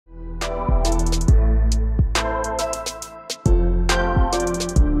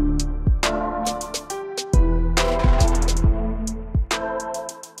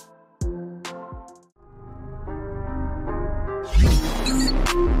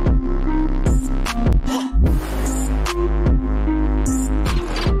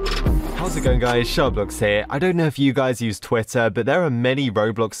it going, guys? SharkBlox here. I don't know if you guys use Twitter, but there are many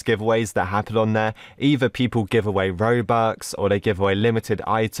Roblox giveaways that happen on there. Either people give away Robux, or they give away limited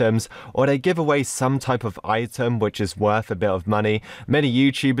items, or they give away some type of item which is worth a bit of money. Many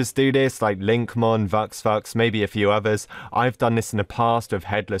YouTubers do this, like Linkmon, VuxVux, maybe a few others. I've done this in the past with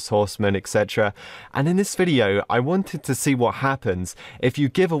Headless Horseman, etc. And in this video, I wanted to see what happens if you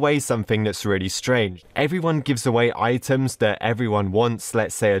give away something that's really strange. Everyone gives away items that everyone wants,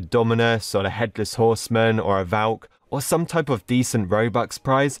 let's say a Dominus, or a Headless Horseman, or a Valk, or some type of decent Robux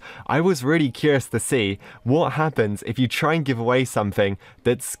prize. I was really curious to see what happens if you try and give away something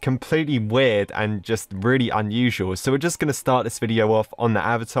that's completely weird and just really unusual. So we're just going to start this video off on the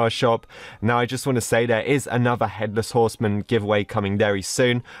avatar shop. Now I just want to say there is another Headless Horseman giveaway coming very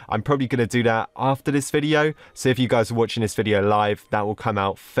soon. I'm probably going to do that after this video. So if you guys are watching this video live, that will come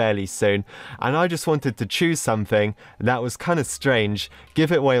out fairly soon. And I just wanted to choose something that was kind of strange,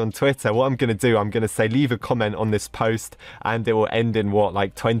 give it away on Twitter. What I'm going to do, I'm going to say leave a comment on this post and it will end in what,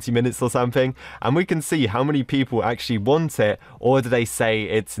 like 20 minutes or something, and we can see how many people actually want it, or do they say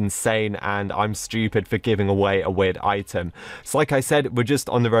it's insane and I'm stupid for giving away a weird item. So like I said, we're just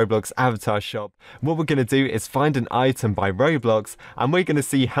on the Roblox avatar shop. What we're going to do is find an item by Roblox, and we're going to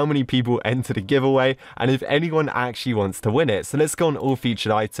see how many people enter the giveaway and if anyone actually wants to win it. So let's go on all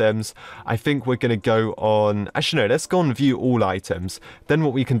featured items. I think we're going to go on, actually no, let's go on view all items. Then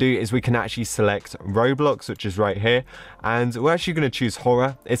what we can do is we can actually select Roblox, which is right here, and we're actually going to choose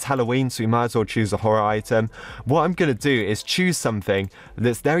horror. It's Halloween, so we might as well choose a horror item. What I'm going to do is choose something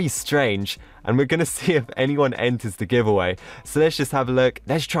that's very strange, and we're going to see if anyone enters the giveaway. So let's just have a look.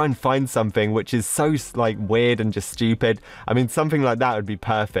 Let's try and find something which is so like weird and just stupid. I mean, something like that would be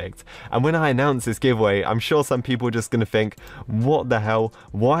perfect. And when I announce this giveaway, I'm sure some people are just going to think, what the hell?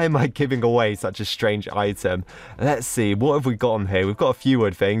 Why am I giving away such a strange item? Let's see, what have we got on here? We've got a few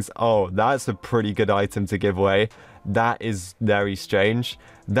weird things. Oh, that's a pretty good item to give away. That is very strange.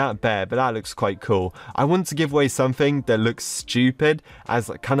 That bear, but that looks quite cool. I want to give away something that looks stupid as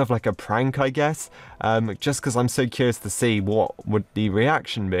kind of like a prank, I guess, just because I'm so curious to see what would the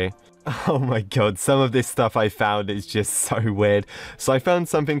reaction be. Oh my god, some of this stuff I found is just so weird. So I found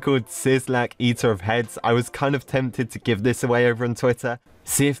something called Sizzlack, Eater of Heads. I was kind of tempted to give this away over on Twitter,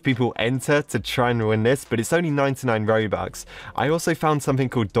 see if people enter to try and win this, but it's only 99 Robux. I also found something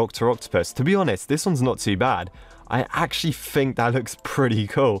called Dr. Octopus. To be honest, this one's not too bad. I actually think that looks pretty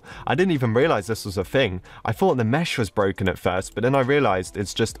cool. I didn't even realize this was a thing. I thought the mesh was broken at first, but then I realized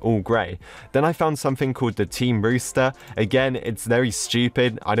it's just all grey. Then I found something called the Team Rooster. Again, it's very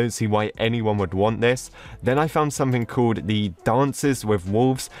stupid. I don't see why anyone would want this. Then I found something called the Dances with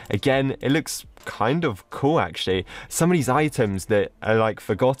Wolves. Again, it looks kind of cool actually. Some of these items that are like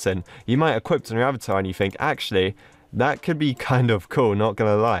forgotten, you might equip on your avatar and you think, actually, that could be kind of cool, not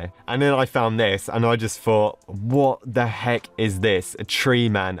gonna lie. And then I found this and I just thought, what the heck is this? A tree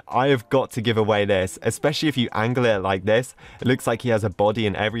man. I have got to give away this, especially if you angle it like this. It looks like he has a body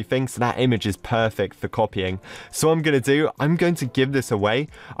and everything, so that image is perfect for copying. So what I'm gonna do, I'm going to give this away.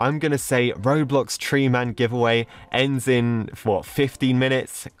 I'm gonna say Roblox tree man giveaway ends in, what, 15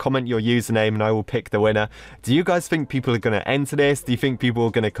 minutes? Comment your username and I will pick the winner. Do you guys think people are gonna enter this? Do you think people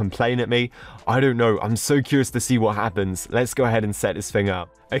are gonna complain at me? I don't know. I'm so curious to see what happens. Let's go ahead and set this thing up.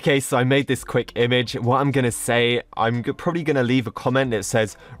 Okay, so I made this quick image. What I'm going to say, I'm probably going to leave a comment that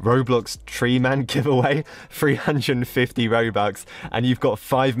says Roblox Tree Man giveaway, 350 Robux, and you've got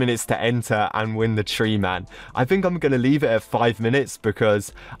 5 minutes to enter and win the Tree Man. I think I'm going to leave it at 5 minutes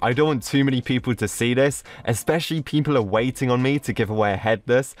because I don't want too many people to see this, especially people are waiting on me to give away a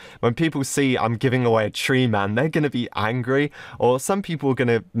Headless. When people see I'm giving away a Tree Man, they're going to be angry, or some people are going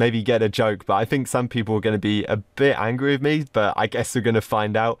to maybe get a joke, but I think some people are going to be a bit angry with me, but I guess we're going to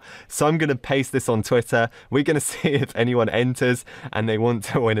find out. So I'm going to paste this on Twitter. We're going to see if anyone enters and they want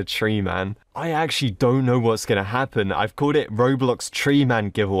to win a tree man. I actually don't know what's going to happen. I've called it Roblox Tree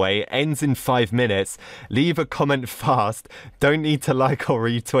Man giveaway. Ends in 5 minutes. Leave a comment fast. Don't need to like or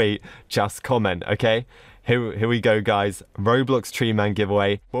retweet. Just comment, okay? Here we go, guys. Roblox Tree Man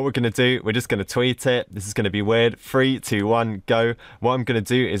giveaway. What we're going to do, we're just going to tweet it. This is going to be weird. 3, 2, 1, go. What I'm going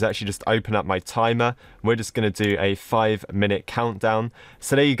to do is actually just open up my timer. We're just going to do a 5-minute countdown.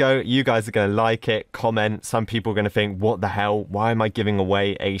 So there you go. You guys are going to like it, comment. Some people are going to think, what the hell? Why am I giving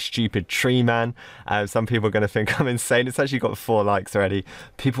away a stupid tree man? Some people are going to think I'm insane. It's actually got 4 likes already.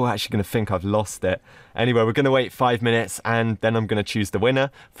 People are actually going to think I've lost it. Anyway, we're going to wait 5 minutes and then I'm going to choose the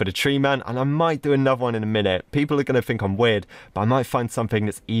winner for the tree man. And I might do another one in a minute. People are going to think I'm weird, but I might find something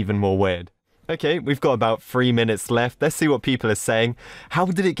that's even more weird. Okay, we've got about 3 minutes left. Let's see what people are saying. How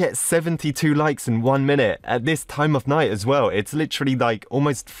did it get 72 likes in 1 minute at this time of night as well? It's literally like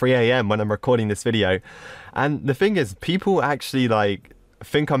almost 3 a.m. when I'm recording this video. And the thing is, people actually like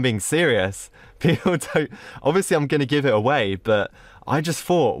think I'm being serious. People don't. Obviously, I'm going to give it away, but I just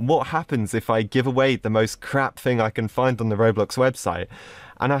thought, what happens if I give away the most crap thing I can find on the Roblox website?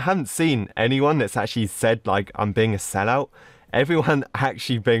 And I haven't seen anyone that's actually said like I'm being a sellout. Everyone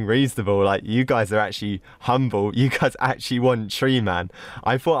actually being reasonable. Like, you guys are actually humble. You guys actually want Tree Man.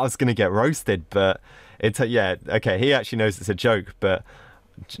 I thought I was going to get roasted, but it's yeah, okay, he actually knows it's a joke, but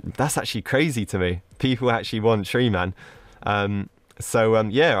that's actually crazy to me. People actually want Tree Man.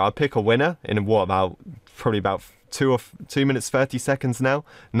 Yeah, I'll pick a winner in what, probably about 2 minutes 30 seconds now.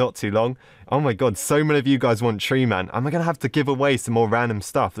 Not too long. Oh my god, so many of you guys want Tree Man. I'm gonna have to give away some more random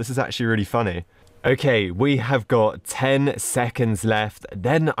stuff. This is actually really funny. Okay, we have got 10 seconds left,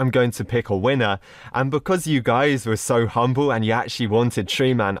 then I'm going to pick a winner, and because you guys were so humble and you actually wanted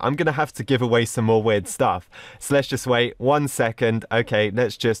Tree Man, I'm going to have to give away some more weird stuff. So let's just wait 1 second. Okay,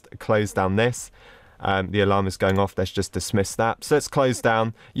 let's just close down this. The alarm is going off, let's just dismiss that. So let's close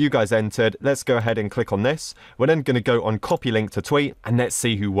down, you guys entered, let's go ahead and click on this. We're then going to go on copy link to tweet, and let's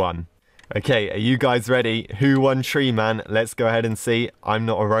see who won. Okay, are you guys ready? Who won Tree Man? Let's go ahead and see. I'm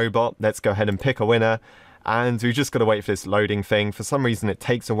not a robot. Let's go ahead and pick a winner. And we've just got to wait for this loading thing. For some reason, it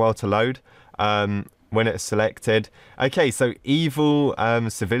takes a while to load when it's selected. Okay, so Evil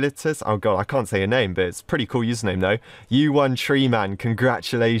Civilitas. Oh god, I can't say your name, but it's a pretty cool username though. You won Tree Man.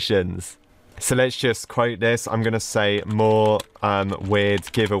 Congratulations. So let's just quote this. I'm going to say more weird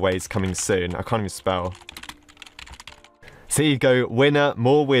giveaways coming soon. I can't even spell. So here you go, winner,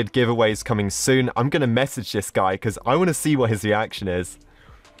 more weird giveaways coming soon. I'm going to message this guy because I want to see what his reaction is.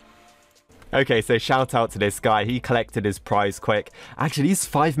 Okay, so shout out to this guy. He collected his prize quick. Actually, these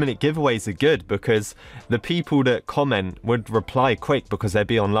 5-minute giveaways are good because the people that comment would reply quick because they'd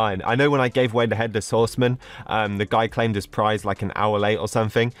be online. I know when I gave away the Headless Horseman, the guy claimed his prize like an hour late or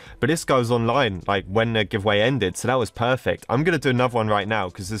something. But this guy was online like when the giveaway ended, so that was perfect. I'm going to do another one right now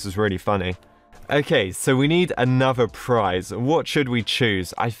because this is really funny. Okay, so we need another prize. What should we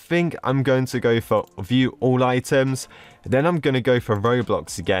choose? I think I'm going to go for view all items. Then I'm going to go for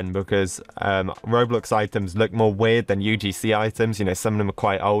ROBLOX again because ROBLOX items look more weird than UGC items. You know, some of them are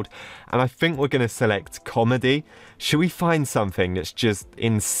quite old. And I think we're going to select comedy. Should we find something that's just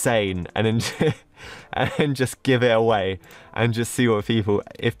insane and then and just give it away and just see what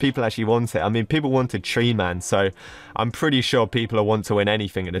if people actually want it? I mean, people wanted Tree Man, so I'm pretty sure people will want to win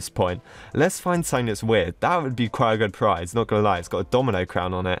anything at this point. Let's find something that's weird. That would be quite a good prize, not gonna lie. It's got a domino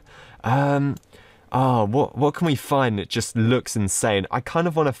crown on it. Oh, what can we find that just looks insane? I kind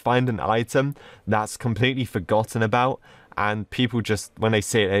of want to find an item that's completely forgotten about, and people just, when they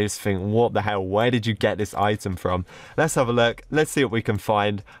see it, they just think, what the hell, where did you get this item from? Let's have a look. Let's see what we can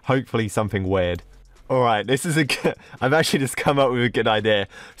find. Hopefully something weird. Alright, this is I've actually just come up with a good idea.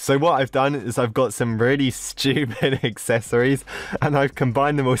 So what I've done is I've got some really stupid accessories and I've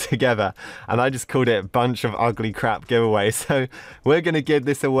combined them all together, and I just called it a bunch of ugly crap giveaway. So we're going to give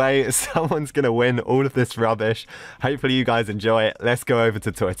this away. Someone's going to win all of this rubbish. Hopefully you guys enjoy it. Let's go over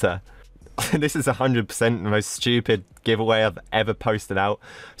to Twitter. This is 100% the most stupid giveaway I've ever posted out.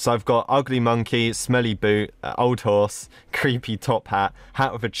 So I've got ugly monkey, smelly boot, old horse, creepy top hat,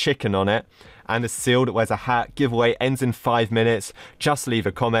 hat with a chicken on it, and a seal that wears a hat. Giveaway ends in 5 minutes. Just leave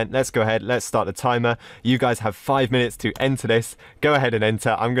a comment. Let's go ahead. Let's start the timer. You guys have 5 minutes to enter this. Go ahead and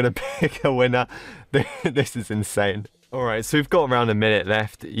enter. I'm going to pick a winner. This is insane. Alright, so we've got around a minute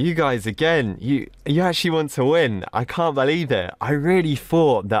left. You guys, again, you actually want to win. I can't believe it. I really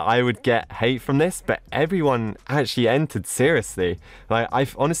thought that I would get hate from this, but everyone actually entered seriously. Like, I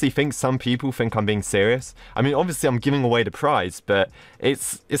honestly think some people think I'm being serious. I mean, obviously I'm giving away the prize, but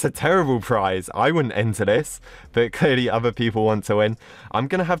it's a terrible prize. I wouldn't enter this, but clearly other people want to win. I'm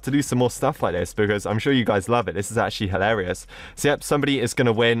going to have to do some more stuff like this because I'm sure you guys love it. This is actually hilarious. So yep, somebody is going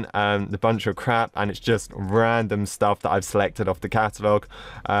to win the bunch of crap, and it's just random stuff that I've selected off the catalog.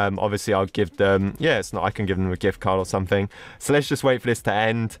 Obviously I'll give them, yeah, it's not, I can give them a gift card or something. So let's just wait for this to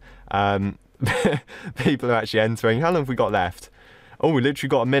end. People are actually entering. How long have we got left? Oh, we literally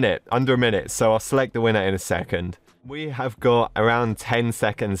got a minute, under a minute. So I'll select the winner in a second. We have got around 10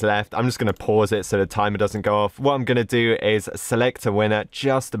 seconds left. I'm just going to pause it so the timer doesn't go off. What I'm going to do is select a winner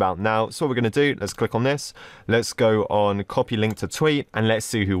just about now. So what we're going to do, let's click on this. Let's go on copy link to tweet, and let's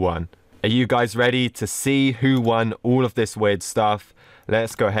see who won. Are you guys ready to see who won all of this weird stuff?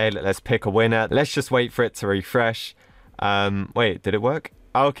 Let's go ahead. Let's pick a winner. Let's just wait for it to refresh. Wait, did it work?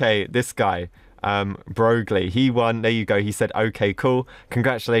 Okay, this guy. Broglie. He won. There you go. He said, okay, cool.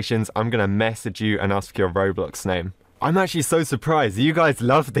 Congratulations. I'm going to message you and ask for your Roblox name. I'm actually so surprised. You guys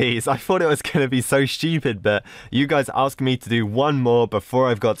love these. I thought it was going to be so stupid, but you guys asked me to do one more before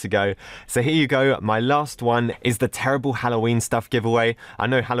I've got to go. So here you go. My last one is the terrible Halloween stuff giveaway. I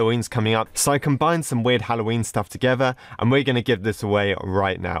know Halloween's coming up, so I combined some weird Halloween stuff together, and we're going to give this away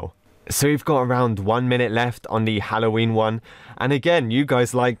right now. So we've got around 1 minute left on the Halloween one. And again, you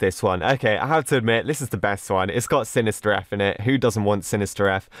guys like this one. Okay, I have to admit, this is the best one. It's got Sinister F in it. Who doesn't want Sinister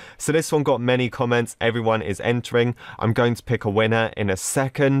F? So this one got many comments. Everyone is entering. I'm going to pick a winner in a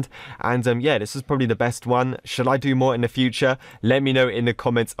second. And yeah, this is probably the best one. Should I do more in the future? Let me know in the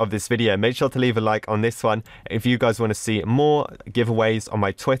comments of this video. Make sure to leave a like on this one if you guys want to see more giveaways on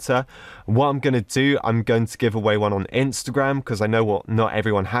my Twitter. What I'm going to do, I'm going to give away one on Instagram because I know not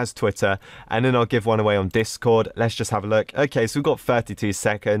everyone has Twitter. And then I'll give one away on Discord. Let's just have a look. Okay, so we've got 32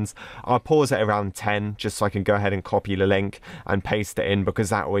 seconds. I'll pause at around 10 just so I can go ahead and copy the link and paste it in because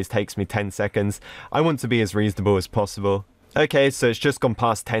that always takes me 10 seconds. I want to be as reasonable as possible. Okay, so it's just gone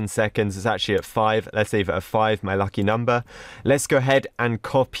past 10 seconds. It's actually at 5. Let's leave it at 5, my lucky number. Let's go ahead and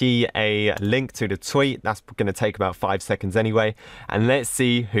copy a link to the tweet. That's going to take about 5 seconds anyway. And let's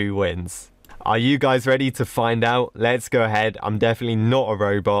see who wins. Are you guys ready to find out? Let's go ahead. I'm definitely not a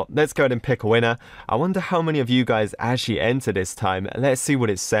robot. Let's go ahead and pick a winner. I wonder how many of you guys actually enter this time. Let's see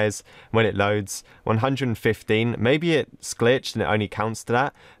what it says when it loads. 115. Maybe it's glitched and it only counts to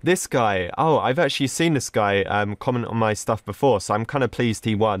that. This guy. Oh, I've actually seen this guy comment on my stuff before, so I'm kind of pleased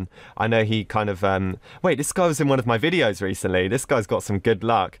he won. I know he kind of... Wait, this guy was in one of my videos recently. This guy's got some good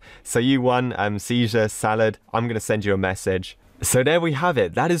luck. So you won, Seizure Salad. I'm going to send you a message. So there we have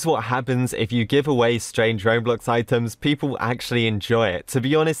it. That is what happens if you give away strange Roblox items. People actually enjoy it. To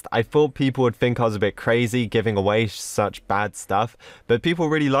be honest, I thought people would think I was a bit crazy giving away such bad stuff, but people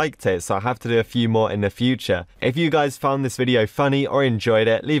really liked it, so I have to do a few more in the future. If you guys found this video funny or enjoyed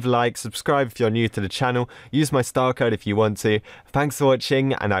it, leave a like, subscribe if you're new to the channel, use my star code if you want to. Thanks for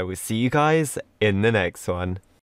watching, and I will see you guys in the next one.